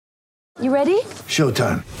You ready?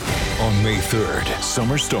 Showtime. On May 3rd,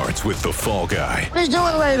 summer starts with The Fall Guy. Let's do it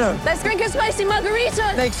later. Let's drink a spicy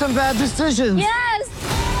margarita. Make some bad decisions. Yes!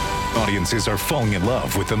 Audiences are falling in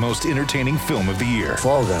love with the most entertaining film of the year.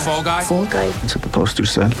 Fall Guy. Fall Guy? Fall Guy. That's what the poster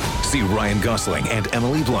said. See Ryan Gosling and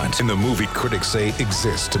Emily Blunt in the movie critics say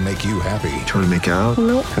exists to make you happy. Trying to make it out?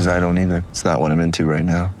 Nope. Because I don't either. It's not what I'm into right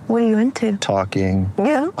now. What are you into? Talking.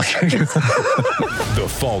 Yeah. The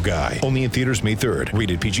Fall Guy. Only in theaters May 3rd.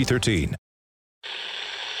 Rated PG-13.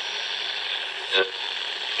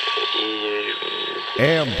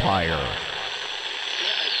 Empire.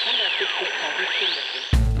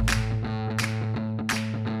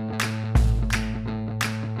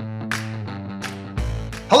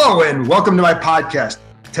 Hello and welcome to my podcast.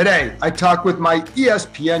 Today, I talk with my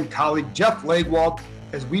ESPN colleague, Jeff Legwold,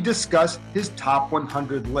 as we discuss his top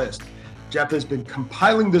 100 list. Jeff has been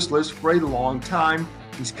compiling this list for a long time.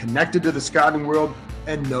 He's connected to the scouting world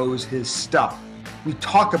and knows his stuff. We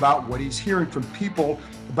talk about what he's hearing from people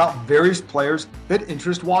about various players that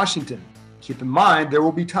interest Washington. Keep in mind, there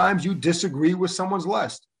will be times you disagree with someone's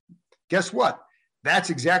list. Guess what? That's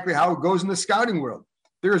exactly how it goes in the scouting world.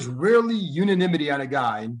 There is rarely unanimity on a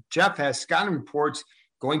guy, and Jeff has scouting reports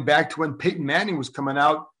going back to when Peyton Manning was coming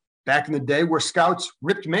out back in the day where scouts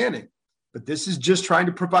ripped Manning. But this is just trying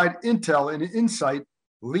to provide intel and insight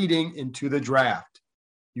leading into the draft.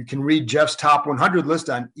 You can read Jeff's top 100 list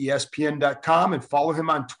on ESPN.com and follow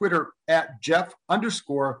him on Twitter at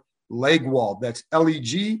Jeff_Legwold. That's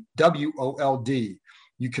Legwold.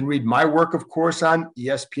 You can read my work, of course, on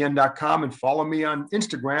ESPN.com and follow me on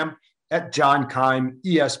Instagram at John Keim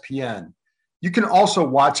ESPN. You can also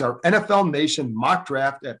watch our NFL Nation mock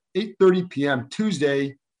draft at 8:30 p.m.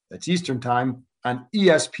 Tuesday, that's Eastern Time, on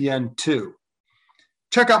ESPN2.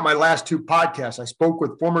 Check out my last two podcasts. I spoke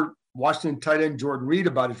with former Washington tight end Jordan Reed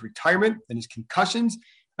about his retirement and his concussions.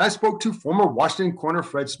 And I spoke to former Washington corner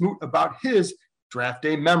Fred Smoot about his draft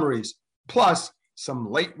day memories, plus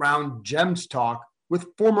some late round gems talk with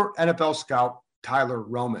former NFL scout Tyler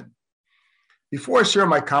Roman. Before I share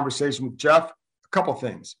my conversation with Jeff, a couple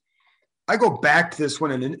things. I go back to this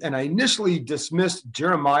one and I initially dismissed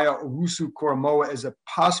Jeremiah Owusu-Koramoah as a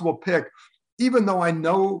possible pick, even though I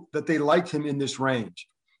know that they like him in this range.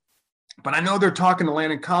 But I know they're talking to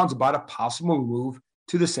Landon Collins about a possible move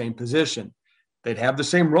to the same position. They'd have the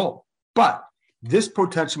same role. But this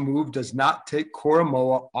potential move does not take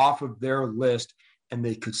Koramoah off of their list, and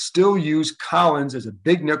they could still use Collins as a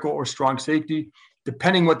big nickel or strong safety,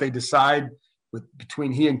 depending what they decide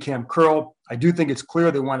between he and Cam Curl. I do think it's clear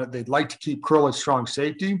they'd like to keep Curl at strong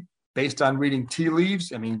safety based on reading tea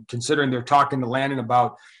leaves. I mean, considering they're talking to Landon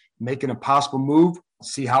about making a possible move,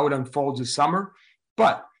 see how it unfolds this summer.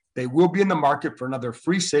 But they will be in the market for another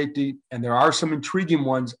free safety, and there are some intriguing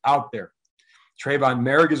ones out there. Trayvon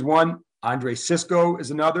Merrick is one. Andre Cisco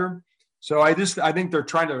is another. So I think they're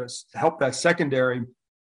trying to help that secondary,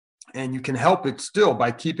 and you can help it still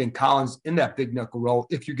by keeping Collins in that big nickel role.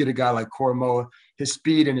 If you get a guy like Koramoah, his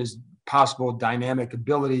speed and his possible dynamic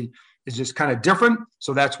ability is just kind of different.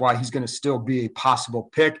 So that's why he's going to still be a possible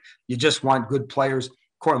pick. You just want good players.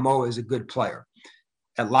 Koramoah is a good player.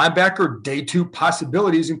 At linebacker, day two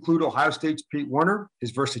possibilities include Ohio State's Pete Werner.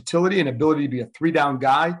 His versatility and ability to be a three-down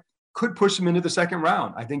guy could push him into the second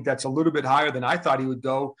round. I think that's a little bit higher than I thought he would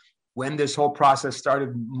go when this whole process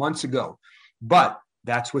started months ago. But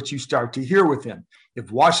that's what you start to hear with him.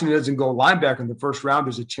 If Washington doesn't go linebacker in the first round,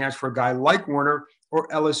 there's a chance for a guy like Werner or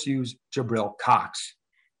LSU's Jabril Cox.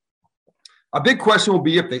 A big question will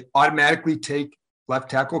be if they automatically take left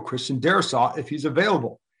tackle Christian Darrisaw if he's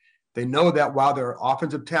available. They know that while there are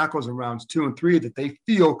offensive tackles in rounds 2 and 3 that they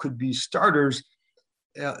feel could be starters,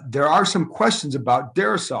 there are some questions about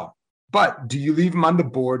Darrisaw. But do you leave him on the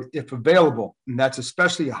board if available? And that's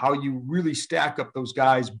especially how you really stack up those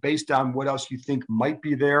guys based on what else you think might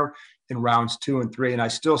be there in rounds 2 and 3. And I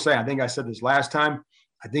still say, I think I said this last time,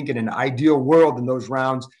 I think in an ideal world in those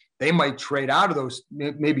rounds, they might trade out of those,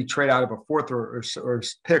 maybe trade out of a fourth or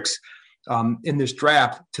picks in this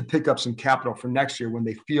draft to pick up some capital for next year when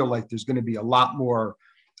they feel like there's going to be a lot more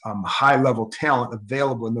high-level talent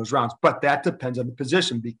available in those rounds. But that depends on the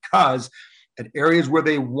position, because at areas where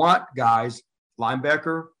they want guys,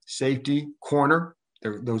 linebacker, safety, corner,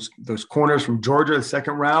 those corners from Georgia, the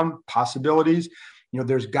second round, possibilities,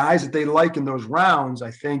 there's guys that they like in those rounds,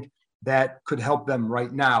 I think, that could help them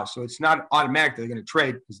right now. So it's not automatic they're going to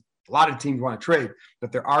trade, because a lot of teams want to trade,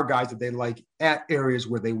 but there are guys that they like at areas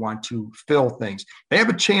where they want to fill things. They have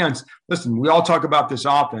a chance. Listen, we all talk about this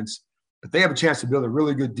offense, but they have a chance to build a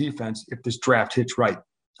really good defense if this draft hits right.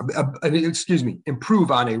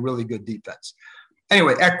 Improve on a really good defense.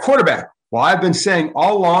 Anyway, at quarterback, While I've been saying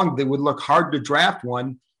all along they would look hard to draft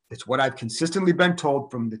one, it's what I've consistently been told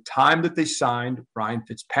from the time that they signed Ryan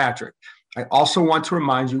Fitzpatrick. I also want to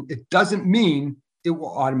remind you, it doesn't mean it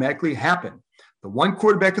will automatically happen. The one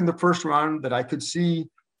quarterback in the first round that I could see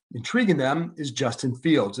intriguing them is Justin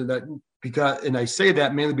Fields. And I say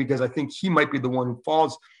that mainly because I think he might be the one who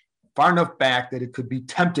falls far enough back that it could be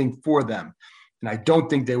tempting for them. And I don't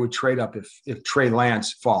think they would trade up if Trey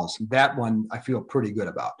Lance falls. That one I feel pretty good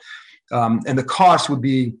about. And the cost would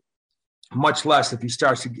be much less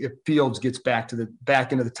if Fields gets back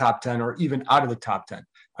into the top 10 or even out of the top 10.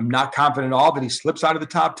 I'm not confident at all that he slips out of the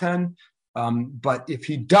top 10. But if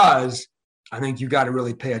he does, I think you got to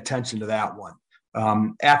really pay attention to that one.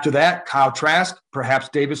 After that, Kyle Trask, perhaps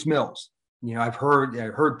Davis Mills. I've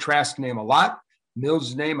heard Trask's name a lot.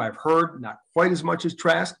 Mills' name I've heard, not quite as much as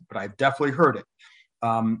Trask, but I've definitely heard it.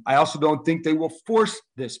 I also don't think they will force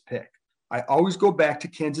this pick. I always go back to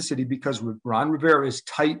Kansas City because Ron Rivera is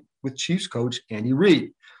tight with Chiefs coach Andy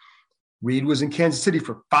Reid. Reid was in Kansas City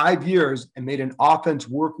for 5 years and made an offense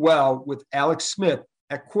work well with Alex Smith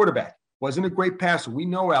at quarterback. Wasn't a great passer. We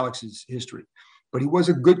know Alex's history, but he was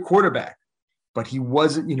a good quarterback. But he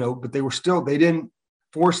wasn't, but they didn't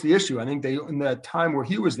force the issue. I think in the time where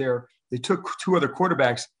he was there, they took 2 other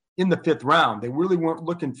quarterbacks in the 5th round. They really weren't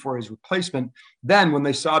looking for his replacement. Then when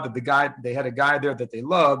they saw that they had a guy there that they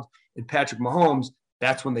loved in Patrick Mahomes,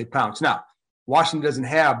 that's when they pounced. Now, Washington doesn't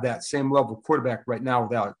have that same level of quarterback right now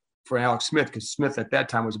for Alex Smith, because Smith at that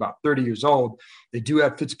time was about 30 years old. They do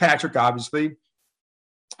have Fitzpatrick, obviously,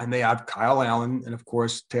 and they have Kyle Allen and, of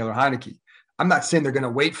course, Taylor Heineke. I'm not saying they're going to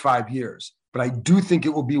wait 5 years, but I do think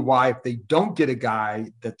it will be why if they don't get a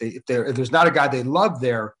guy if there's not a guy they love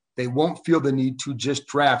there, they won't feel the need to just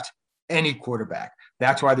draft any quarterback.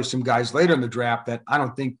 That's why there's some guys later in the draft that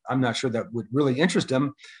I'm not sure that would really interest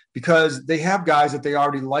them, because they have guys that they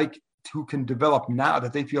already like who can develop now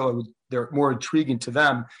that they feel they're more intriguing to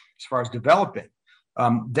them as far as developing.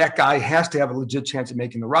 That guy has to have a legit chance of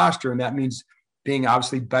making the roster, and that means being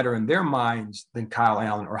obviously better in their minds than Kyle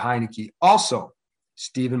Allen or Heineke. Also,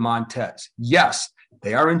 Steven Montez. Yes,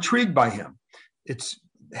 they are intrigued by him. It's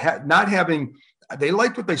not having – they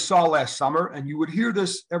liked what they saw last summer, and you would hear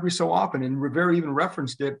this every so often, and Rivera even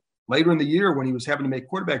referenced it later in the year when he was having to make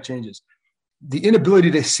quarterback changes. The inability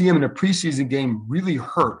to see him in a preseason game really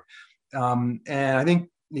hurt. And I think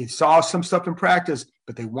they saw some stuff in practice,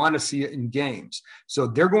 but they want to see it in games. So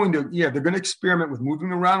they're going to experiment with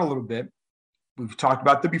moving around a little bit. We've talked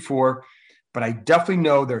about that before, but I definitely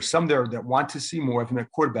know there's some there that want to see more from their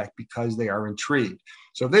quarterback because they are intrigued.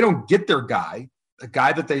 So if they don't get their guy, a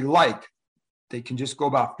guy that they like, they can just go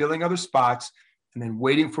about filling other spots and then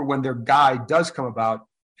waiting for when their guy does come about,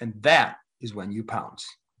 and that is when you pounce.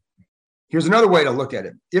 Here's another way to look at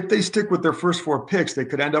it. If they stick with their first 4 picks, they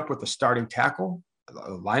could end up with a starting tackle,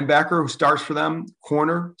 a linebacker who starts for them,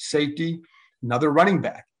 corner, safety, another running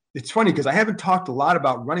back. It's funny because I haven't talked a lot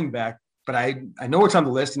about running back, but I know it's on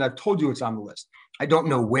the list, and I've told you it's on the list. I don't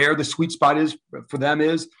know where the sweet spot is for them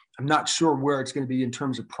is. I'm not sure where it's going to be in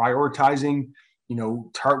terms of prioritizing,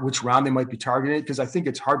 which round they might be targeting, because I think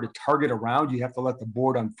it's hard to target a round. You have to let the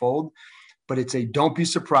board unfold. But it's a don't be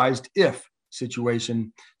surprised if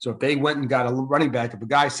situation. So if they went and got a running back, if a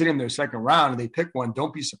guy sitting in their second round and they pick one,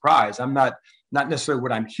 don't be surprised. I'm not necessarily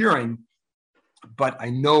what I'm hearing, but I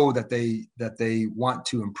know that they want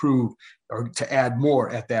to improve or to add more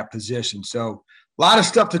at that position. So a lot of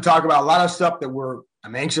stuff to talk about, a lot of stuff that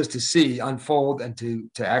I'm anxious to see unfold and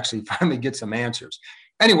to actually finally get some answers.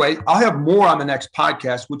 Anyway, I'll have more on the next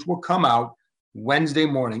podcast, which will come out Wednesday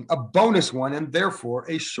morning, a bonus one, and therefore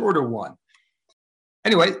a shorter one.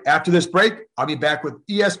 Anyway, after this break, I'll be back with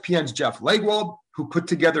ESPN's Jeff Legwold, who put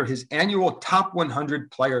together his annual top 100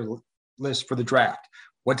 player list for the draft.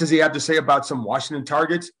 What does he have to say about some Washington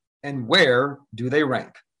targets, and where do they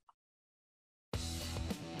rank?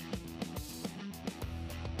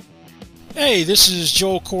 Hey, this is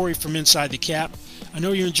Joel Corey from Inside the Cap. I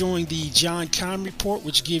know you're enjoying the John Keim Report,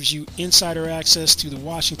 which gives you insider access to the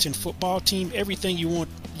Washington football team, everything you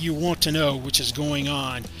want to know, which is going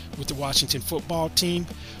on with the Washington football team.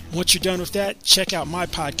 Once you're done with that, check out my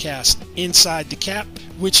podcast, Inside the Cap,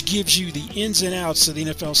 which gives you the ins and outs of the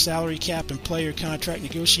NFL salary cap and player contract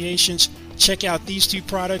negotiations. Check out these 2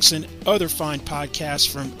 products and other fine podcasts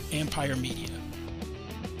from Empire Media.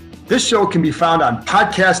 This show can be found on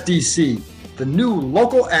Podcast DC, the new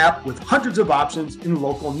local app with hundreds of options in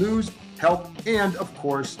local news, health, and, of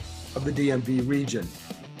course, of the DMV region.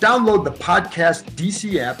 Download the Podcast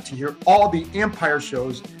DC app to hear all the Empire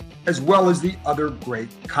shows as well as the other great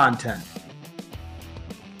content.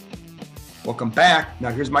 Well, Welcome back.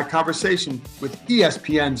 Now here's my conversation with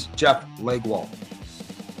ESPN's Jeff Legwold.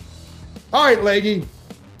 All right, Leggy.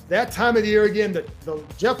 That time of the year again, the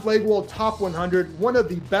Jeff Legwold Top 100, one of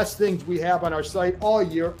the best things we have on our site all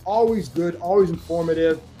year. Always good, always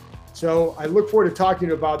informative. So I look forward to talking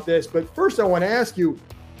to you about this. But first I want to ask you,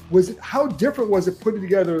 how different was it putting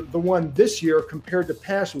together the one this year compared to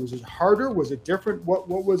past? Was it harder? Was it different? What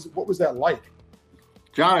was that like?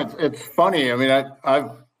 John, it's funny. I mean,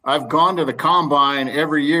 I've gone to the combine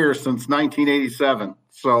every year since 1987.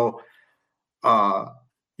 So,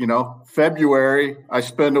 February, I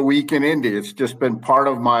spend a week in Indy. It's just been part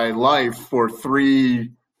of my life for 3+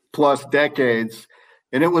 decades.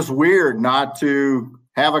 And it was weird not to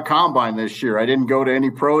have a combine this year. I didn't go to any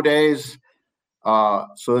pro days. So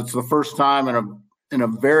it's the first time in a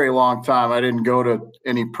very long time I didn't go to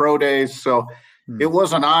any pro days. So it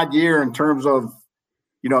was an odd year in terms of,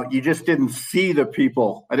 you just didn't see the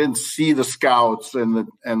people. I didn't see the scouts and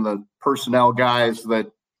the personnel guys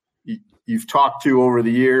that you've talked to over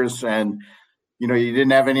the years. And, you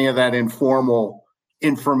didn't have any of that informal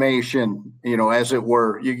information, as it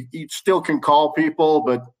were. You still can call people,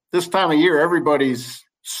 but this time of year, everybody's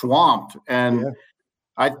swamped. And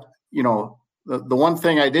the one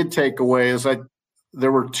thing I did take away is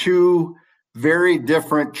there were two very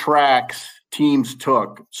different tracks teams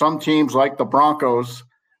took. Some teams, like the Broncos,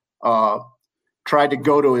 tried to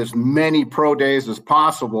go to as many pro days as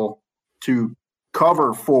possible to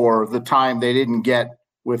cover for the time they didn't get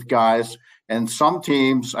with guys. And some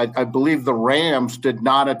teams, I believe the Rams, did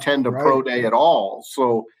not attend a pro day at all.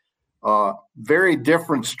 So very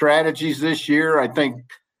different strategies this year. I think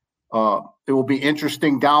it will be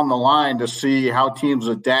interesting down the line to see how teams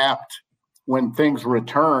adapt when things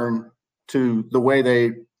return to the way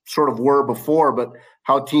they sort of were before, but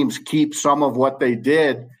how teams keep some of what they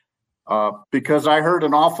did. Because I heard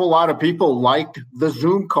an awful lot of people liked the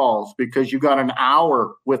Zoom calls because you got an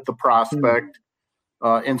hour with the prospect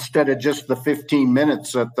instead of just the 15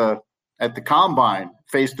 minutes at the combine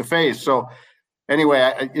face to face. So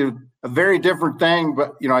anyway, a very different thing,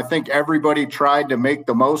 but I think everybody tried to make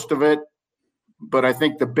the most of it. But I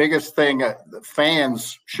think the biggest thing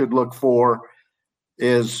fans should look for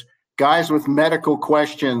is guys with medical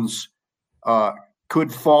questions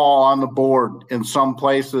could fall on the board in some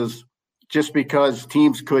places just because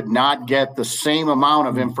teams could not get the same amount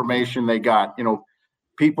of information they got.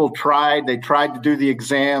 People tried to do the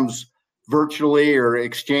exams virtually or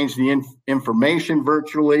exchange the information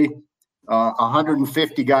virtually.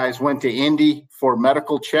 150 guys went to Indy for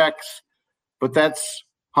medical checks, but that's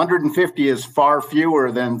 150 is far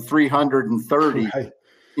fewer than 330,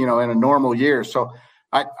 in a normal year. So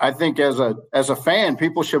I think as a fan,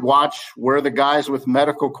 people should watch where the guys with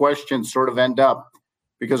medical questions sort of end up,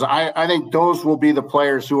 because I think those will be the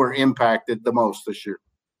players who are impacted the most this year.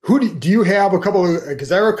 Who do you have a couple of, because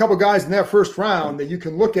there are a couple of guys in that first round that you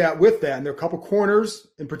can look at with that, and there are a couple corners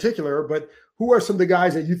in particular, but who are some of the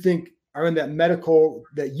guys that you think are in that medical,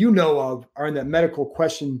 that are in that medical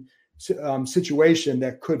question situation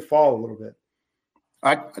that could fall a little bit?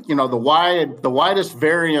 The widest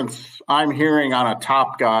variance I'm hearing on a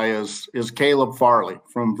top guy is Caleb Farley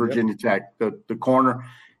from Virginia Tech, the corner.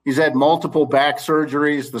 He's had multiple back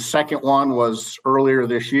surgeries. The second one was earlier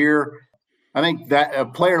this year. I think that a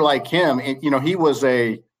player like him, he was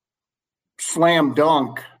a slam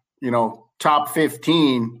dunk, top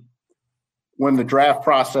 15 when the draft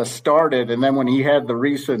process started. And then when he had the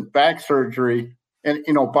recent back surgery, and,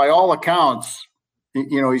 by all accounts,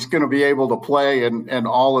 he's going to be able to play and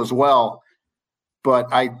all as well.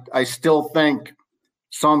 But I still think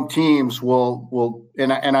some teams will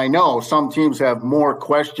and I know some teams have more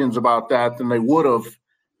questions about that than they would have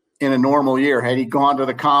in a normal year had he gone to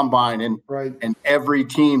the combine and every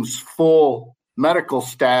team's full medical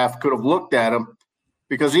staff could have looked at him.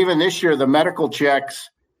 Because even this year, the medical checks,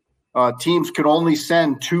 teams could only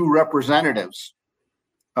send 2 representatives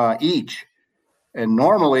each. And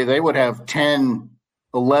normally they would have 10,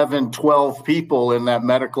 11, 12 people in that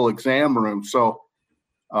medical exam room. So,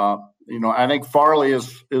 I think Farley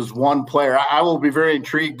is one player. I will be very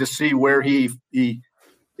intrigued to see where he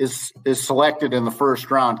is selected in the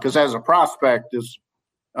first round, because as a prospect is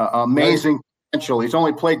amazing potential. He's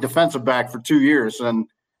only played defensive back for 2 years, and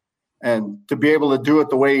to be able to do it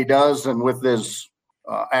the way he does and with his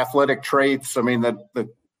athletic traits, I mean,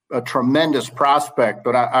 a tremendous prospect.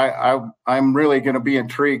 But I'm really going to be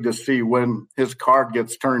intrigued to see when his card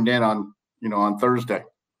gets turned in on Thursday.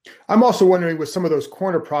 I'm also wondering with some of those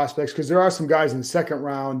corner prospects, because there are some guys in the second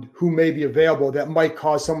round who may be available that might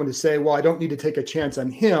cause someone to say, well, I don't need to take a chance on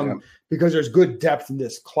him because there's good depth in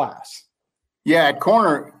this class. Yeah, at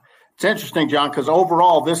corner, It's interesting, John, because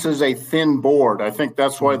overall this is a thin board. I think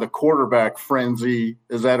that's why the quarterback frenzy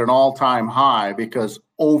is at an all-time high, because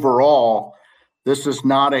overall this is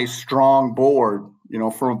not a strong board.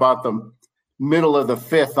 From about the middle of the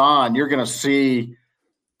fifth on, you're going to see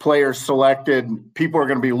players selected. People are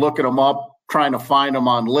going to be looking them up, trying to find them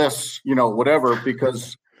on lists, whatever,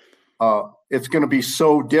 because it's going to be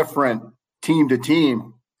so different team to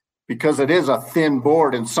team, because it is a thin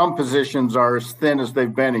board, and some positions are as thin as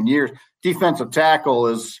they've been in years. Defensive tackle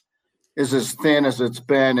is as thin as it's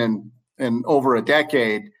been in over a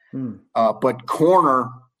decade. But corner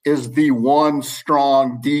is the one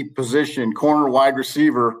strong, deep position, corner, wide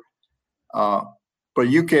receiver. But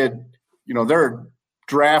you could, there are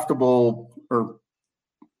draftable or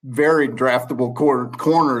very draftable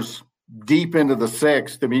corners deep into the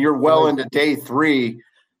sixth. I mean, you're well into day 3,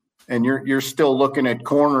 and you're still looking at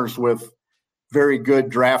corners with very good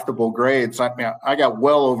draftable grades. I mean, I got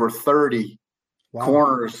well over 30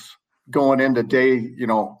 corners going into day,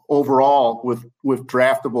 overall with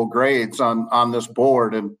draftable grades on this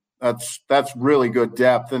board. And that's really good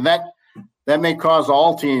depth. And that may cause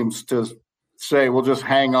all teams to say, we'll just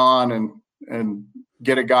hang on and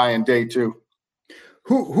get a guy in day 2.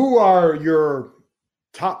 Who are your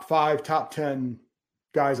top 5, top 10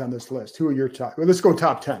 guys on this list? Who are your top? Well, let's go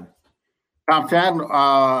top 10. Top 10,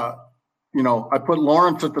 I put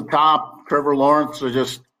Lawrence at the top. Trevor Lawrence is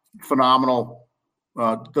just phenomenal.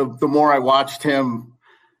 The more I watched him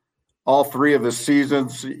all 3 of his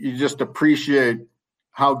seasons, you just appreciate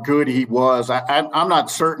how good he was. I'm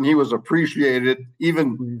not certain he was appreciated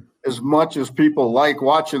even as much as people like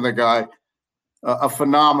watching the guy. A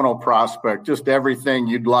phenomenal prospect, just everything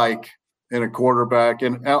you'd like in a quarterback.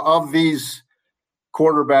 And of these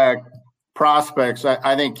quarterback prospects,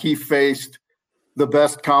 I think he faced the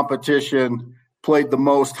best competition, played the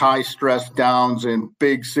most high-stress downs in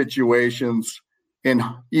big situations. And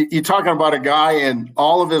you're talking about a guy in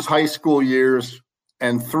all of his high school years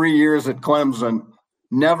and 3 years at Clemson,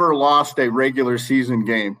 never lost a regular season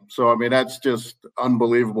game. So, I mean, that's just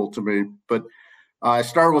unbelievable to me. But I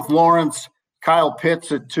start with Lawrence, Kyle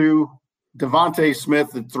Pitts at 2, Devontae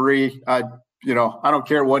Smith at 3. I don't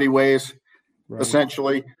care what he weighs,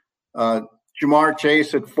 essentially. Jamar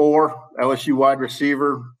Chase at 4, LSU wide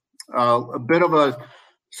receiver. A bit of a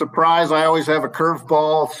surprise. I always have a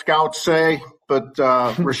curveball, scouts say, but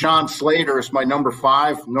Rashawn Slater is my number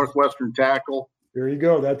 5, Northwestern tackle. There you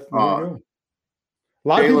go. There you go. A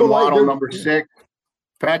lot Jalen of people Waddle, number 6.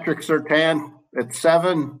 Patrick Surtain at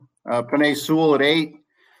 7. Penei Sewell at 8.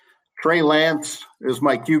 Trey Lance is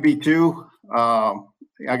my QB2.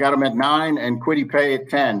 I got him at 9, and Kwity Paye at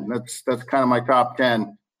 10. That's kind of my top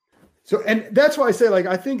 10. So, and that's why I say,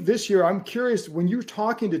 I think this year, I'm curious, when you're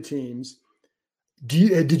talking to teams,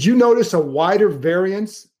 did you notice a wider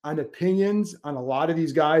variance on opinions on a lot of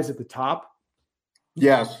these guys at the top?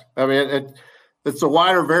 Yes. I mean, it's a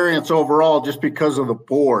wider variance overall just because of the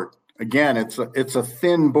board. Again, it's a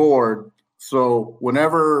thin board. So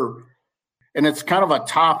and it's kind of a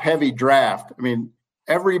top-heavy draft. I mean,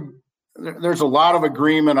 there's a lot of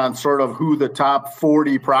agreement on sort of who the top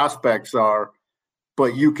 40 prospects are,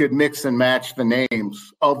 but you could mix and match the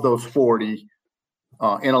names of those 40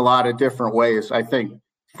 in a lot of different ways. I think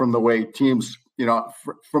from the way teams,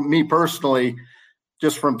 from me personally,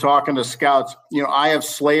 just from talking to scouts, I have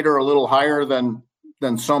Slater a little higher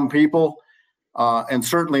than some people, and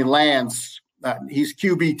certainly Lance. He's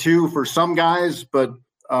QB2 for some guys, but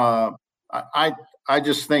I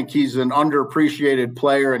just think he's an underappreciated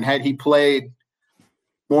player, and had he played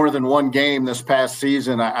more than one game this past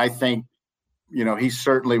season, I think, he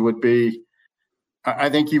certainly would be. I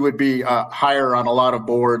think he would be higher on a lot of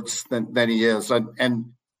boards than he is.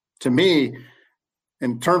 And to me,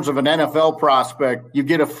 in terms of an NFL prospect, you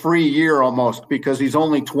get a free year almost because he's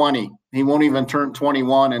only 20. He won't even turn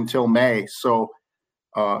 21 until May. So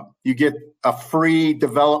you get a free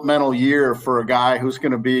developmental year for a guy who's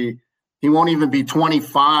going to be. He won't even be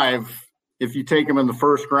 25 if you take him in the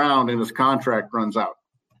first round and his contract runs out.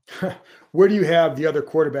 Where do you have the other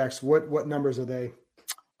quarterbacks? What numbers are they?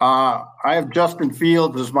 I have Justin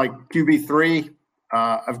Fields as my QB3.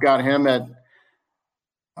 I've got him at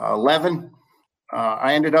 11.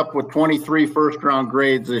 I ended up with 23 first-round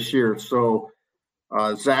grades this year. So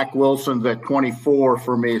Zach Wilson's at 24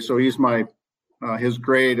 for me. So he's his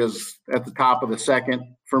grade is at the top of the second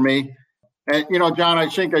for me. And, John, I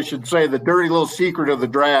think I should say the dirty little secret of the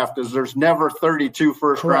draft is there's never 32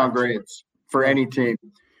 first-round grades for any team.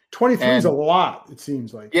 23 is a lot, it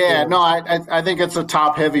seems like. Yeah, no, I think it's a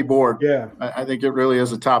top-heavy board. Yeah. I think it really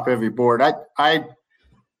is a top-heavy board.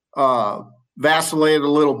 vacillated a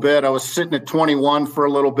little bit. I was sitting at 21 for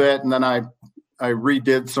a little bit, and then I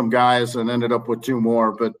redid some guys and ended up with 2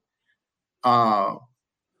 more. But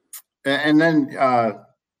and then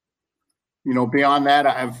beyond that,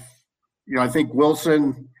 I think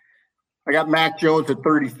Wilson. I got Mac Jones at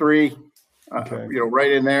 33.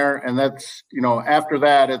 Right in there, and that's after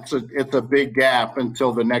that, it's a big gap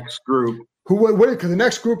until the next group. Because the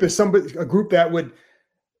next group is a group that would,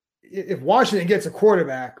 if Washington gets a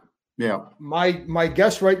quarterback. Yeah. My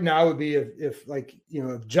guess right now would be if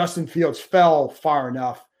Justin Fields fell far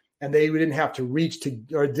enough and they didn't have to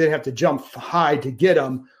didn't have to jump high to get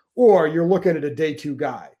him, or you're looking at a day 2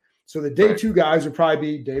 guy. So the day 2 guys would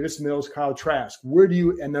probably be Davis Mills, Kyle Trask. Where do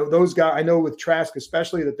you, and those guys, I know with Trask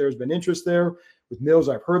especially that there's been interest there. With Mills,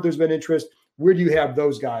 I've heard there's been interest. Where do you have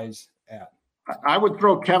those guys at? I would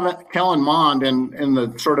throw Kellen Mond in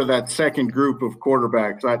the sort of that second group of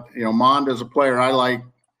quarterbacks. Mond is a player I like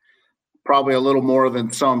probably a little more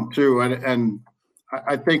than some too. And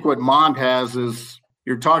I think what Mond has is,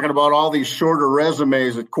 you're talking about all these shorter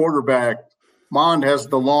resumes at quarterback. Mond has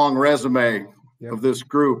the long resume of this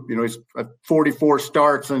group. He's 44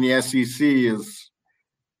 starts in the SEC is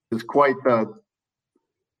quite the,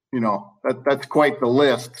 that's quite the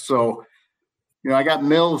list. So, I got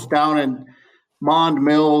Mills down in Mond,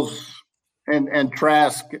 Mills, and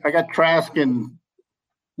Trask. I got Trask in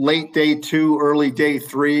late day 2, early day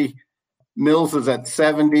 3. Mills is at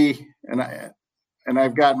 70, and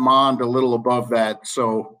I've got Mond a little above that.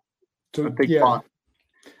 So I think Mond.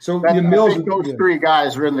 So Mills, those 3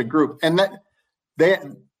 guys are in the group, and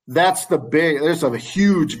that's the big. There's a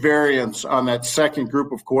huge variance on that second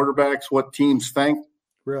group of quarterbacks. What teams think.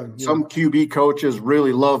 Really, some QB coaches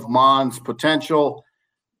really love Mond's potential.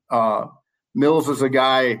 Mills is a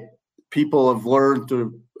guy people have learned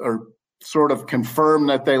to or sort of confirm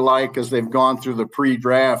that they like as they've gone through the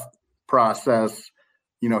pre-draft process.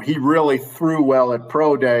 He really threw well at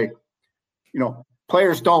pro day.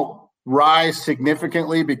 Players don't rise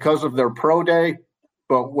significantly because of their pro day,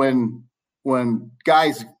 but when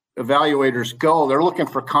guys, evaluators go, they're looking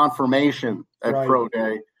for confirmation at pro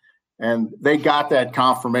day. And they got that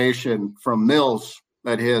confirmation from Mills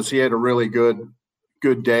that he had a really good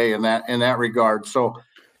day in that regard. So,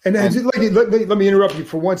 let me interrupt you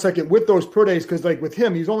for 1 second with those pro days, because with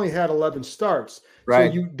him, he's only had 11 starts.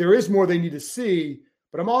 Right. So there is more they need to see,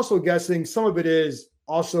 but I'm also guessing some of it is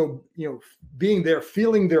also being there,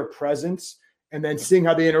 feeling their presence, and then seeing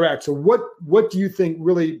how they interact. So what do you think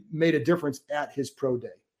really made a difference at his pro day?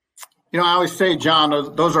 I always say, John,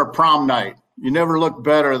 those are prom night. You never look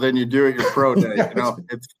better than you do at your pro day.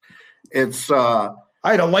 It's I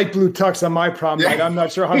had a light blue tux on my prom night. I'm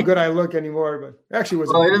not sure how good I look anymore, but actually was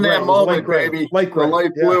in that moment, baby. Light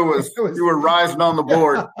blue was you were rising on the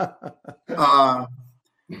board.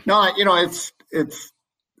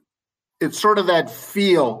 It's sort of that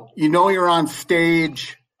feel. You're on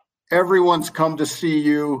stage. Everyone's come to see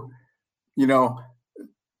you.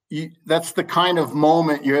 That's the kind of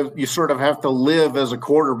moment you sort of have to live as a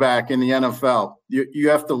quarterback in the NFL. You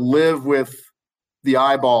have to live with the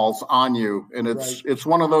eyeballs on you, and it's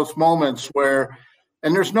one of those moments where,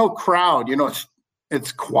 and there's no crowd.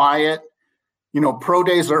 It's quiet. Pro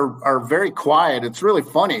days are very quiet. It's really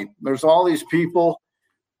funny. There's all these people,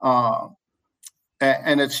 and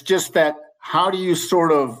it's just that. How do you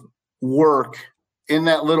sort of work in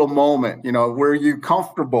that little moment? Where you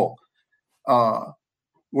comfortable?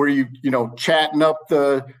 Were you, chatting up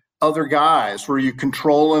the other guys? Were you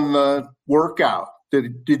controlling the workout?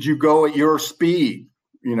 Did you go at your speed?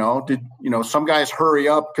 Some guys hurry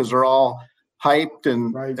up because they're all hyped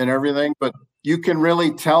and everything, but you can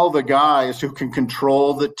really tell the guys who can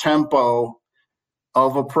control the tempo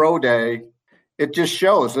of a pro day. It just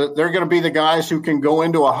shows that they're going to be the guys who can go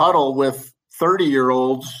into a huddle with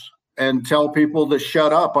 30-year-olds and tell people to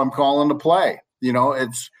shut up. I'm calling the play.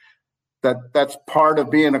 That's part of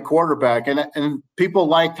being a quarterback. And people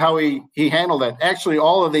liked how he handled it. Actually,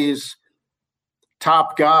 all of these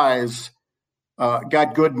top guys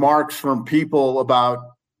got good marks from people about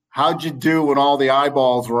how'd you do when all the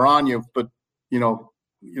eyeballs were on you. But, a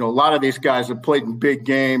lot of these guys have played in big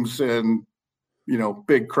games and,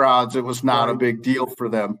 big crowds. It was not a big deal for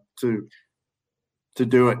them to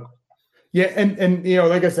do it. Yeah. And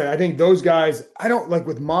like I said, I think those guys, I don't like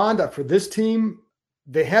with Mond for this team,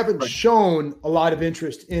 they haven't shown a lot of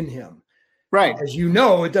interest in him. Right. As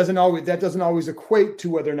that doesn't always equate to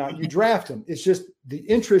whether or not you draft him. It's just the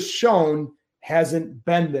interest shown hasn't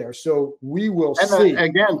been there. So we will see.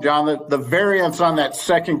 Again, John, the variance on that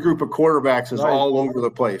second group of quarterbacks is all over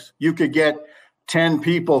the place. You could get 10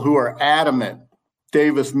 people who are adamant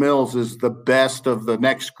Davis Mills is the best of the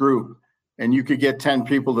next group. and you could get 10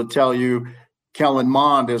 people to tell you Kellen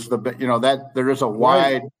Mond is that there is a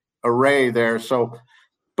wide array there. So,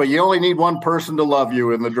 but you only need one person to love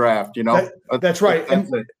you in the draft, That's right.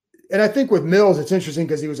 And I think with Mills, it's interesting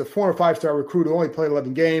because he was a 4 or 5-star recruit who only played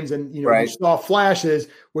 11 games. And, you saw flashes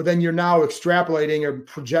where then you're now extrapolating or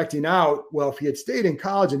projecting out. Well, if he had stayed in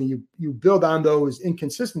college and you build on those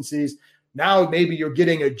inconsistencies, now maybe you're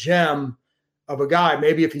getting a gem of a guy.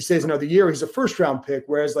 Maybe if he stays another year, he's a first-round pick,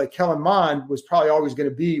 whereas like Kellen Mond was probably always going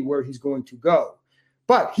to be where he's going to go.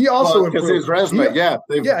 But he also improved his resume.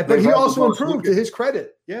 But he also improved to his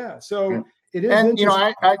credit. Yeah. So it is. And,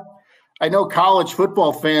 I know college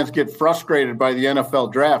football fans get frustrated by the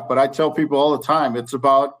NFL draft, but I tell people all the time, it's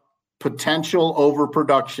about potential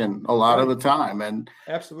overproduction a lot of the time. And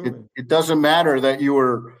absolutely, it doesn't matter that you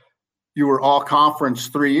were all conference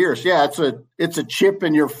 3 years. Yeah, it's a chip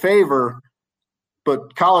in your favor,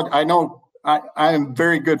 but college, I know I am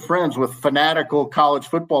very good friends with fanatical college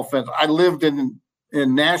football fans. I lived in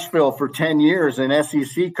Nashville for 10 years in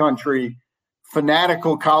SEC country.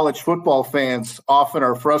 Fanatical college football fans often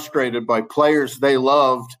are frustrated by players they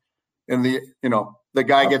loved, and the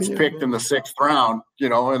guy gets picked in the 6th round,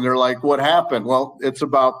 and they're like, what happened? Well, it's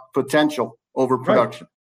about potential overproduction.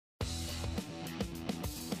 Right.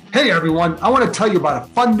 Hey everyone, I want to tell you about a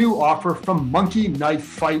fun new offer from Monkey Knife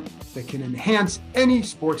Fight that can enhance any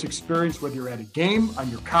sports experience, whether you're at a game, on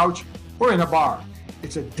your couch, or in a bar.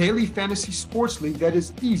 It's a daily fantasy sports league that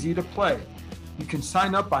is easy to play. You can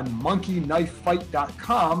sign up on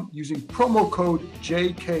monkeyknifefight.com using promo code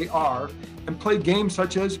JKR and play games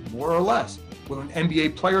such as More or Less. Will an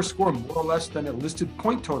NBA player score more or less than a listed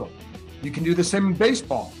point total? You can do the same in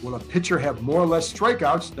baseball. Will a pitcher have more or less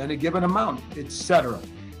strikeouts than a given amount, etc.?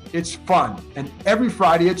 It's fun. And every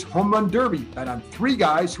Friday it's Home Run Derby. Bet on 3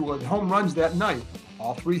 guys who will hit home runs that night.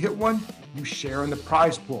 All 3 hit one, you share in the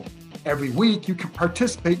prize pool. Every week you can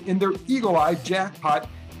participate in their Eagle Eye Jackpot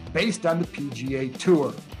based on the PGA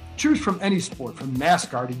Tour. Choose from any sport, from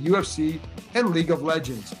NASCAR to UFC and League of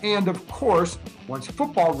Legends. And of course, once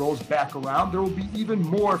football rolls back around, there will be even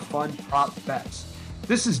more fun prop bets.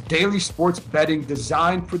 This is daily sports betting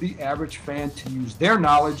designed for the average fan to use their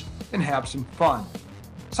knowledge and have some fun.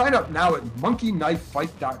 Sign up now at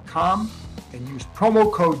monkeyknifefight.com and use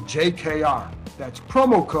promo code JKR. That's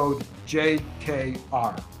promo code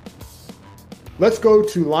JKR. Let's go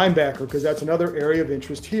to linebacker because that's another area of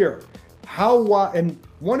interest here. And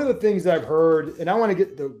one of the things that I've heard, and I want to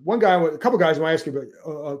get a couple guys I want to ask you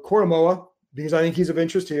about, Koromoa, because I think he's of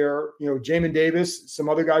interest here, Jamin Davis, some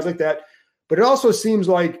other guys like that. But it also seems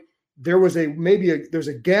like there's a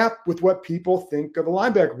gap with what people think of the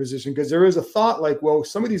linebacker position, because there is a thought like, well,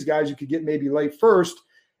 some of these guys you could get maybe late first,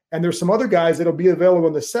 and there's some other guys that'll be available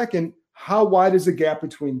in the second. How wide is the gap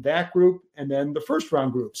between that group and then the first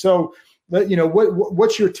round group? So,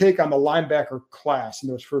 what's your take on the linebacker class in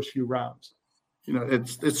those first few rounds?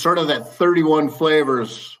 It's sort of that 31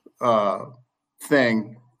 flavors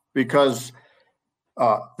thing, because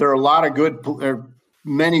there are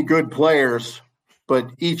many good players, but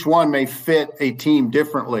each one may fit a team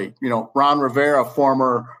differently. Ron Rivera,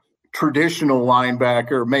 former traditional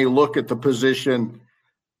linebacker, may look at the position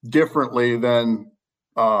differently than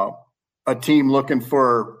a team looking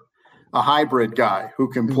for a hybrid guy who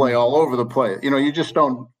can play all over the place. You just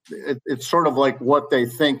don't. It's sort of like what they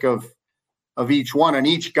think of each one, and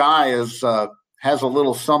each guy has a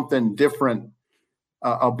little something different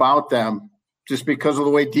about them, just because of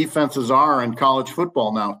the way defenses are in college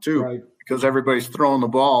football now too. Right. Because everybody's throwing the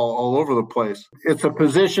ball all over the place. It's a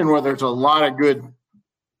position where there's a lot of good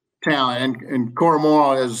talent, and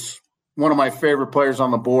Koromoa is one of my favorite players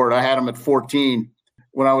on the board. I had him at 14.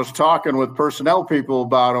 When I was talking with personnel people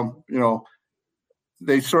about him,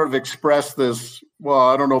 they sort of expressed this, well,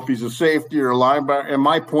 I don't know if he's a safety or a linebacker. And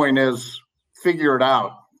my point is, figure it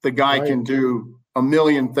out. The guy can do a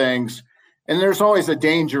million things. And there's always a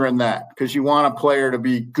danger in that, because you want a player to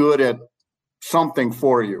be good at something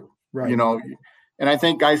for you, And I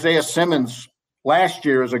think Isaiah Simmons last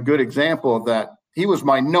year is a good example of that. He was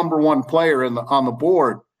my number 1 player on the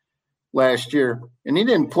board last year, and he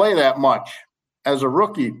didn't play that much as a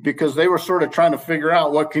rookie because they were sort of trying to figure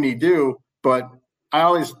out what can he do. But I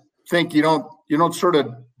always think you don't sort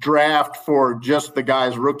of draft for just the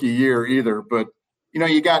guy's rookie year either. But,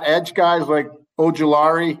 you got edge guys like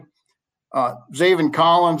Ojulari. Zaven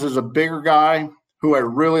Collins is a bigger guy who I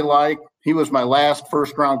really like. He was my last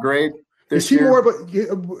first-round grade this year.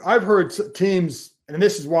 I've heard teams, and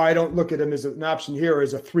this is why I don't look at him as an option here,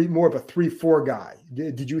 as more of a 3-4 guy.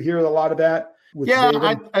 Did you hear a lot of that?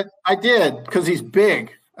 Yeah, I did, because he's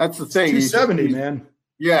big. That's the thing. He's 270, man.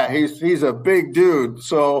 Yeah, he's a big dude.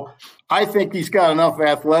 So I think he's got enough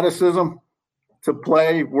athleticism to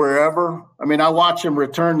play wherever. I mean, I watch him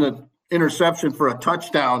return the interception for a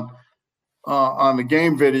touchdown on the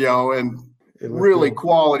game video, and really good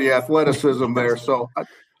quality athleticism there. So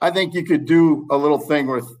I think you could do a little thing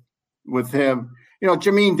with him. You know,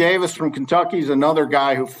 Jamin Davis from Kentucky is another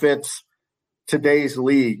guy who fits today's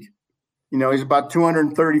league. You know, he's about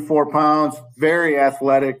 234 pounds, very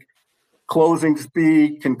athletic, closing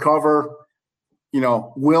speed, can cover, you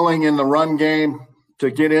know, willing in the run game to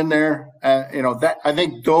get in there. You know, that I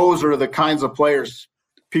think those are the kinds of players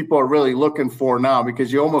people are really looking for now,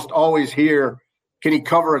 because you almost always hear, can he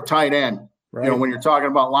cover a tight end? Right. You know, when you're talking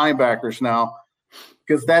about linebackers now,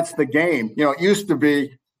 because that's the game. You know, it used to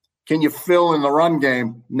be, can you fill in the run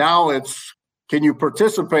game? Now it's, can you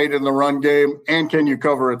participate in the run game and can you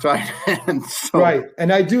cover a tight end? So, right.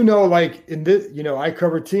 And I do know, like in this, you know, I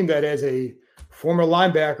cover a team that has a former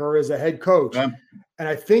linebacker as a head coach. Yeah. And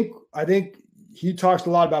I think he talks a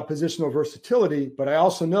lot about positional versatility, but I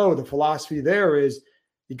also know the philosophy there is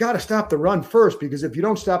you got to stop the run first, because if you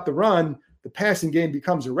don't stop the run, the passing game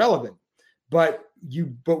becomes irrelevant. But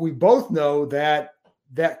we both know that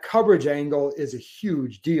coverage angle is a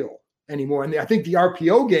huge deal anymore. And I think the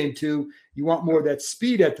RPO game too, you want more of that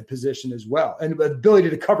speed at the position as well, and the ability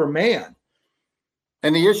to cover man.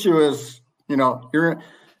 And the issue is, you know,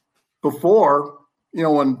 before, you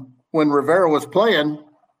know, when Rivera was playing,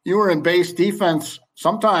 you were in base defense,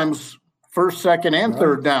 sometimes first, second, and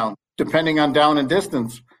third down, depending on down and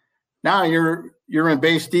distance. Now you're in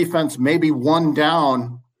base defense, maybe one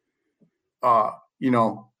down, you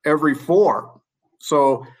know, every four.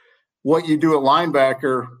 So what you do at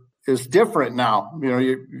linebacker is different now. You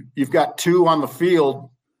know, you've got two on the field,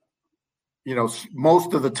 you know,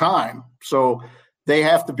 most of the time. So they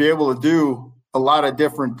have to be able to do a lot of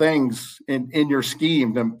different things in your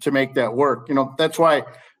scheme to make that work. You know, that's why,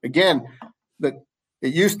 again, that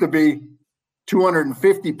it used to be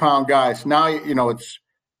 250-pound guys. Now, you know, it's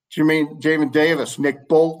Jamin Davis, Nick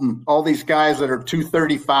Bolton, all these guys that are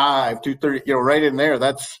 235, 230, you know, right in there.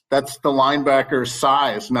 That's the linebacker's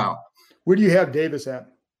size now. Where do you have Davis at?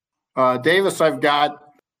 Davis,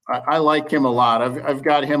 I like him a lot. I've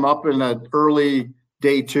got him up in an early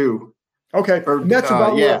day two. Okay. And that's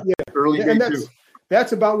about early day two.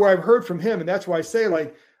 That's about where I've heard from him. And that's why I say,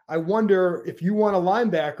 like, I wonder if you want a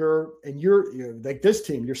linebacker and you're like this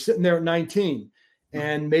team, you're sitting there at 19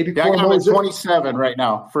 and maybe I'm at 27 right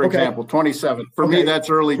now, for example, 27. For me, that's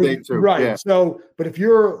early day two. Right. Yeah. So, but if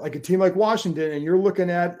you're like a team like Washington and you're looking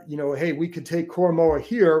at, you know, hey, we could take Koromoa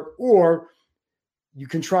here, or you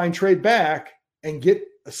can try and trade back and get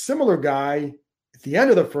a similar guy at the end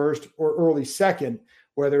of the first or early second,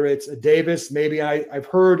 whether it's a Davis, maybe I've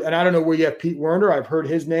heard, and I don't know where you have Pete Werner. I've heard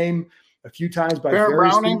his name a few times by Barrett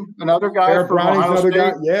Browning, another guy. Barrett Browning's another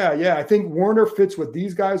guy. Yeah. Yeah. I think Werner fits what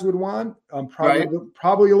these guys would want.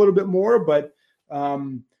 Probably a little bit more, but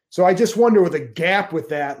so I just wonder with a gap with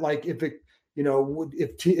that, like if it, you know,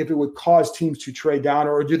 if it would cause teams to trade down,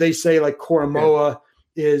 or do they say like Koromoa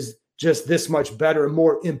is just this much better and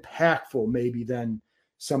more impactful maybe than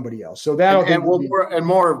somebody else? So that and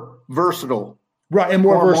more versatile, right? And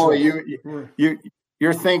more versatile.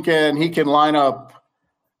 You're thinking he can line up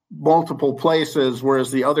multiple places,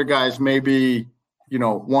 whereas the other guys maybe, you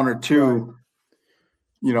know, one or two. Right.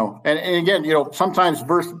 You know, and again, you know, sometimes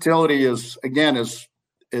versatility is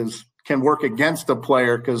can work against a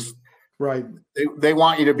player because they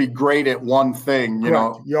want you to be great at one thing. You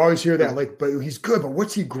know, you always hear that, like, but he's good, but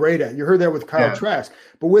what's he great at? You heard that with Kyle Trask,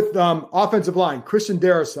 but with offensive line, Christian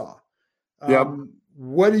Darrisaw.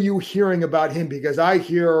 What are you hearing about him? Because I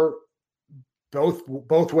hear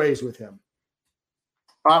both ways with him.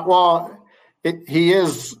 He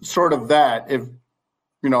is sort of that. If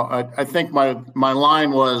you know, I think my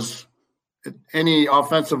line was, any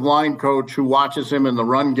offensive line coach who watches him in the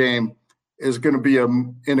run game is going to be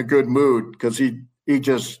in a good mood, because he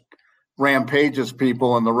just rampages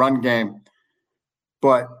people in the run game.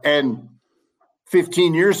 And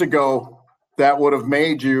 15 years ago, that would have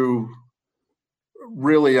made you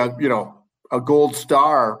really a gold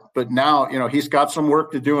star. But now, you know, he's got some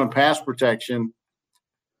work to do in pass protection.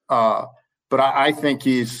 But I think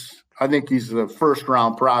he's a first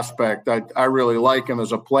round prospect. I really like him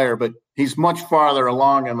as a player, but he's much farther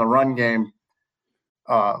along in the run game.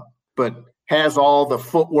 But has all the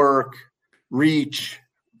footwork, reach,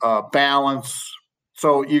 balance.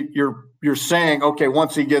 So you're saying, okay,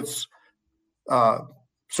 once he gets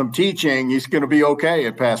some teaching, he's going to be okay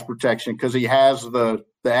at pass protection because he has the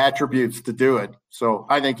attributes to do it. So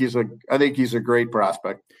I think he's a great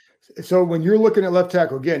prospect. So when you're looking at left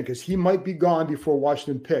tackle again, because he might be gone before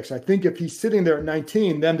Washington picks, I think if he's sitting there at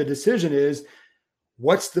 19, then the decision is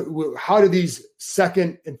how do these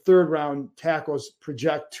second and third round tackles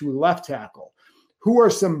project to left tackle? Who are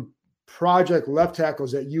some project left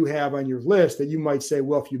tackles that you have on your list that you might say,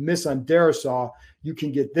 well, if you miss on Darrisaw, you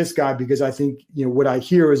can get this guy because I think, what I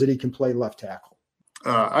hear is that he can play left tackle.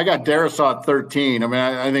 I got Darrisaw at 13. I mean,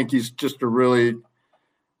 I think he's just a really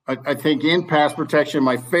I think in pass protection,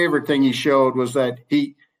 my favorite thing he showed was that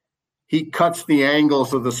he cuts the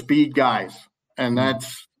angles of the speed guys. And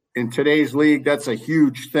that's in today's league, that's a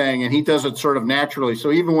huge thing. And he does it sort of naturally.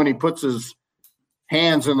 So even when he puts his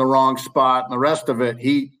hands in the wrong spot and the rest of it,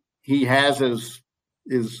 he has his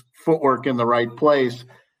footwork in the right place.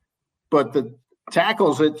 But the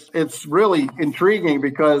tackles, it's really intriguing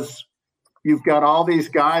because you've got all these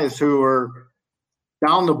guys who are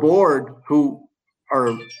down the board who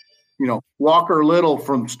are, Walker Little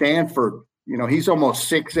from Stanford, he's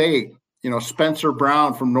almost 6'8", Spencer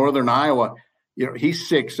Brown from Northern Iowa, he's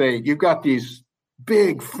 6'8". You've got these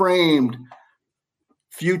big framed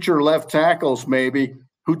future left tackles maybe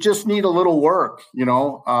who just need a little work,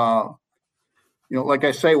 like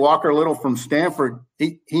I say, Walker Little from Stanford,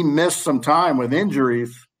 he missed some time with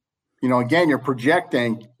injuries. Again, you're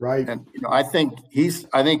projecting, right? And I think he's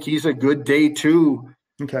a good day two,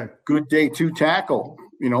 good day two tackle.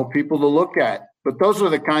 People to look at. But those are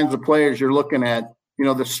the kinds of players you're looking at.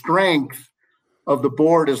 The strength of the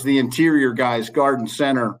board is the interior guys, guard and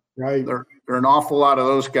center. Right. There are an awful lot of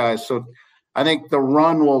those guys. So I think the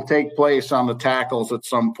run will take place on the tackles at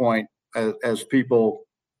some point as people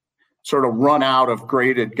sort of run out of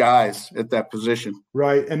graded guys at that position.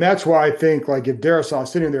 Right. And that's why I think like if Darrisaw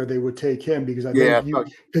is sitting there, they would take him because I think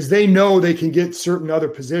because they know they can get certain other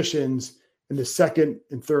positions in the second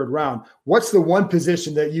and third round. What's the one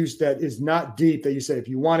position that is not deep that you say, if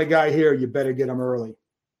you want a guy here, you better get him early?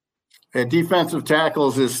 And defensive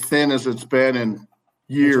tackles as thin as it's been in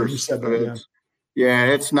years. You said that,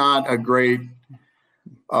 it's not a great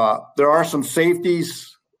there are some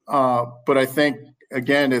safeties, but I think,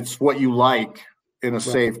 again, it's what you like in a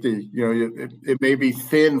safety. It may be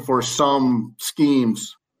thin for some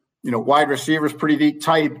schemes. Wide receivers pretty deep,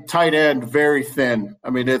 tight end very thin. I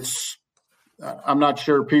mean, I'm not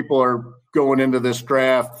sure people are going into this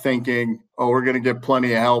draft thinking, oh, we're going to get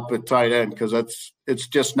plenty of help at tight end because it's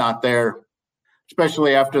just not there,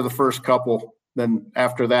 especially after the first couple. Then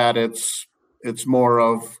after that, it's more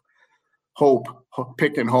of hope,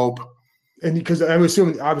 pick and hope. And because I'm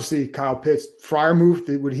assuming, obviously, Kyle Pitts,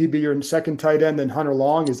 Freiermuth, would he be your second tight end, then Hunter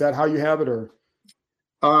Long? Is that how you have it, or?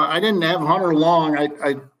 I didn't have Hunter Long.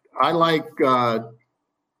 I like,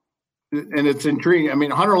 and it's intriguing. I mean,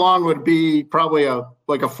 Hunter Long would be probably a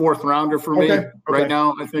fourth rounder for me right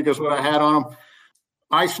now. I think is what I had on him.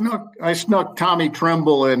 I snuck Tommy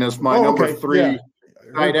Tremble in as my number 3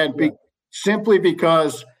 tight end, simply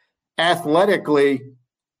because athletically,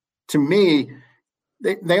 to me,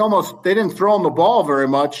 they didn't throw him the ball very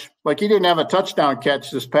much. Like he didn't have a touchdown catch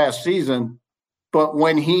this past season, but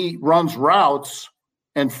when he runs routes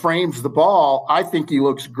and frames the ball, I think he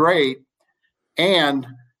looks great. And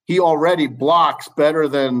he already blocks better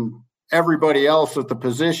than everybody else at the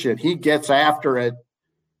position. He gets after it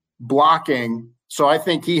blocking. So I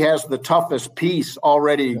think he has the toughest piece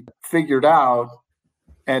already figured out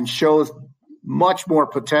and shows much more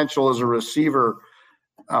potential as a receiver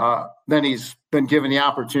than he's been given the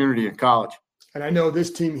opportunity in college. And I know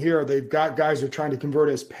this team here, they've got guys who are trying to convert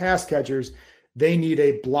as pass catchers. They need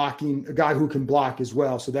a guy who can block as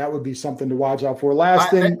well. So that would be something to watch out for.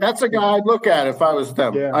 That's a guy I'd look at if I was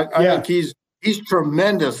them. Yeah. I think he's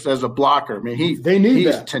tremendous as a blocker. I mean, he's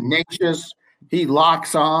tenacious. He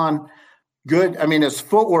locks on. Good. I mean, his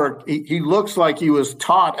footwork, he looks like he was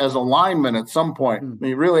taught as a lineman at some point. I mean,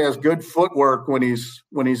 he really has good footwork when he's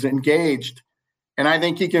engaged. And I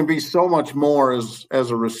think he can be so much more as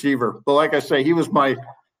a receiver. But like I say, he was my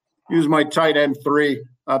tight end 3.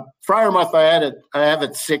 Freiermuth, I have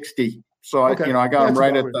at 60. So I got him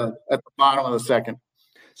right at the bottom of the second.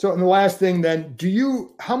 So, and the last thing then,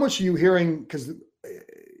 how much are you hearing?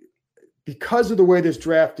 Because of the way this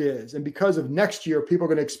draft is, and because of next year, people are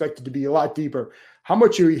going to expect it to be a lot deeper. How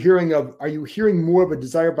much are you hearing more of a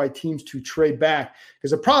desire by teams to trade back?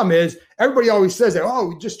 Because the problem is everybody always says that,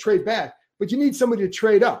 we just trade back. But you need somebody to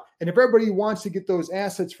trade up. And if everybody wants to get those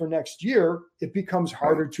assets for next year, it becomes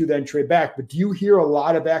harder to then trade back. But do you hear a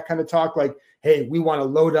lot of that kind of talk like, hey, we want to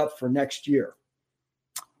load up for next year?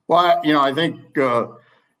 Well, I think,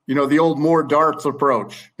 the old more darts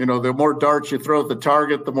approach, the more darts you throw at the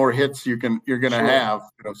target, the more hits you're going to have.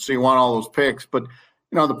 So you want all those picks. But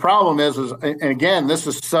the problem is, and again, this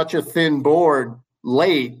is such a thin board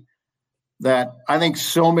late that I think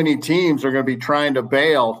so many teams are going to be trying to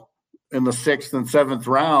bail in the 6th and 7th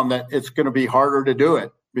round that it's going to be harder to do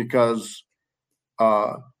it because,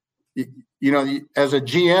 as a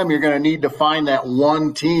GM, you're going to need to find that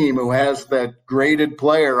one team who has that graded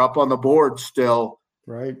player up on the board still,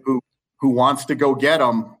 right? Who wants to go get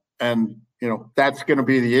them. And, that's going to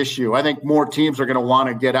be the issue. I think more teams are going to want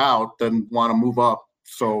to get out than want to move up.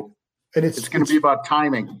 So it's going to be about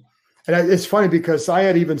timing. And it's funny because I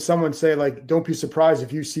had even someone say, like, don't be surprised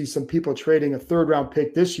if you see some people trading a 3rd-round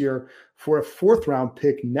pick this year for a 4th-round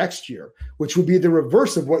pick next year, which would be the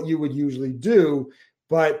reverse of what you would usually do.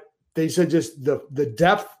 But they said just the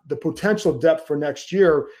depth, the potential depth for next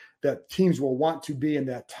year, that teams will want to be in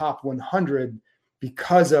that top 100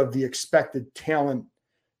 because of the expected talent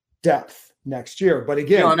depth next year. But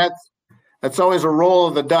again, and that's always a roll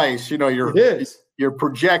of the dice. You're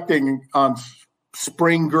projecting on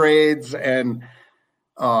spring grades and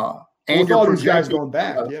all these guys going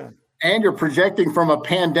back, and you're projecting from a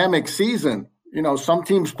pandemic season. Some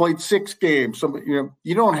teams played 6 games. Some,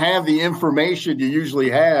 you don't have the information you usually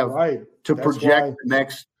have to project the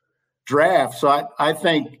next draft. So I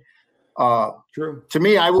think, true. To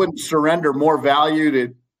me, I wouldn't surrender more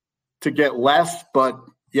value to get less. But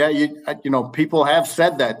people have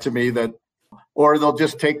said that to me or they'll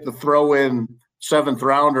just take the throw-in 7th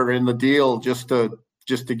rounder in the deal just to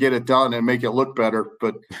get it done and make it look better.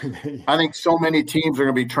 But I think so many teams are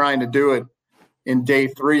going to be trying to do it in day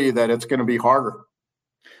 3 that it's going to be harder.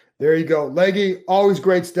 There you go. Leggy, always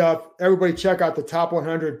great stuff. Everybody check out the top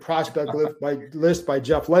 100 prospect list by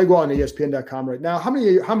Jeff Legwell on ESPN.com right now. How many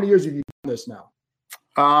years have you done this now?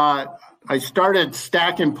 I started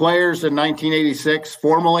stacking players in 1986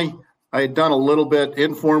 formally. I had done a little bit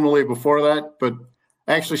informally before that, but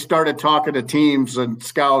I actually started talking to teams and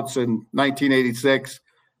scouts in 1986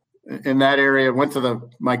 in that area. Went to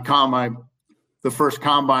the first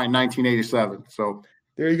combine in 1987. So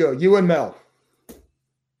there you go. You and Mel.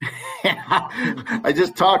 I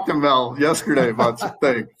just talked to Mel yesterday about some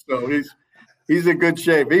things. So he's in good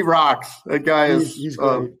shape. He rocks. That guy he's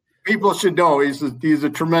great. People should know he's a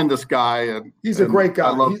tremendous guy, and he's a great guy.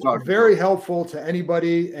 I love he's talking very helpful to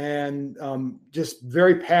anybody, and just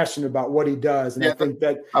very passionate about what he does. And I think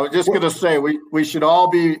that I was just going to say we should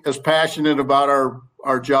all be as passionate about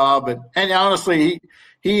our job, and honestly,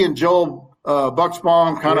 he and Joel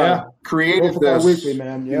Bucksbaum kind of created this. Weekly,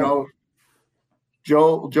 man. Yeah.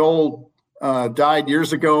 Joel died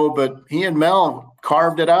years ago, but he and Mel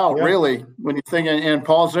carved it out, really, when you think, and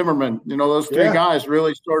Paul Zimmerman, those 3 guys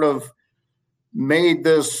really sort of made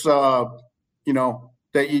this, that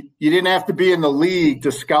you didn't have to be in the league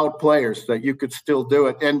to scout players, that you could still do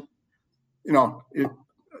it. And,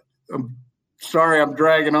 I'm sorry I'm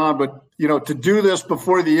dragging on, but, to do this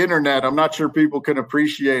before the internet, I'm not sure people can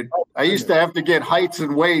appreciate. I used to have to get heights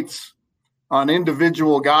and weights on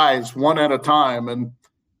individual guys one at a time, and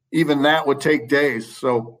even that would take days.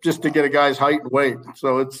 So just to get a guy's height and weight.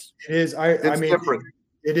 So it's different.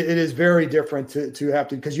 It is very different to have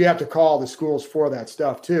to, because you have to call the schools for that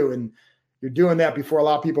stuff too. And you're doing that before a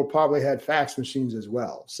lot of people probably had fax machines as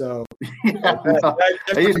well. So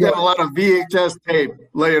I used to have a lot of VHS tape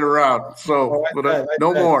laying around. So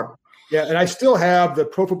no more. Yeah. And I still have the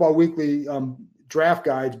Pro Football Weekly draft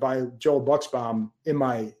guides by Joel Bucksbaum in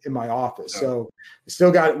my office. So I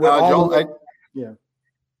still got it.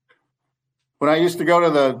 When I used to go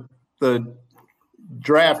to the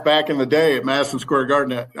draft back in the day at Madison Square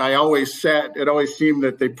Garden, I always sat. It always seemed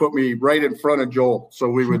that they put me right in front of Joel, so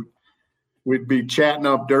we'd be chatting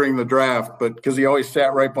up during the draft, but because he always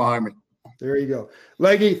sat right behind me. There you go,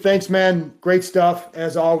 Leggy. Thanks, man. Great stuff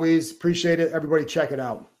as always. Appreciate it. Everybody, check it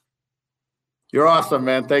out. You're awesome,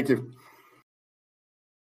 man. Thank you.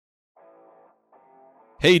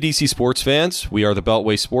 Hey, DC sports fans. We are the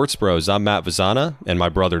Beltway Sports Bros. I'm Matt Vazana, and my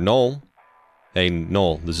brother Noel. Hey,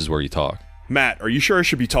 Noel, this is where you talk. Matt, are you sure I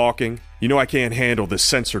should be talking? You know I can't handle this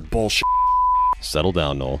censored bullshit. Settle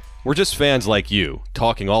down, Noel. We're just fans like you,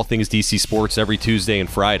 talking all things DC sports every Tuesday and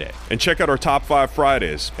Friday. And check out our Top 5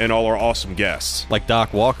 Fridays and all our awesome guests. Like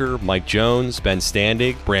Doc Walker, Mike Jones, Ben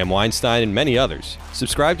Standig, Bram Weinstein, and many others.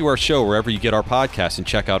 Subscribe to our show wherever you get our podcasts and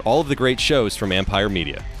check out all of the great shows from Empire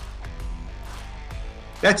Media.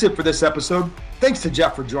 That's it for this episode. Thanks to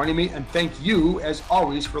Jeff for joining me, and thank you, as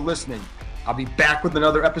always, for listening. I'll be back with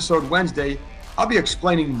another episode Wednesday. I'll be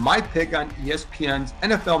explaining my pick on ESPN's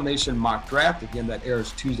NFL Nation mock draft. Again, that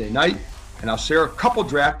airs Tuesday night. And I'll share a couple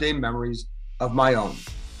draft day memories of my own.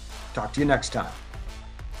 Talk to you next time.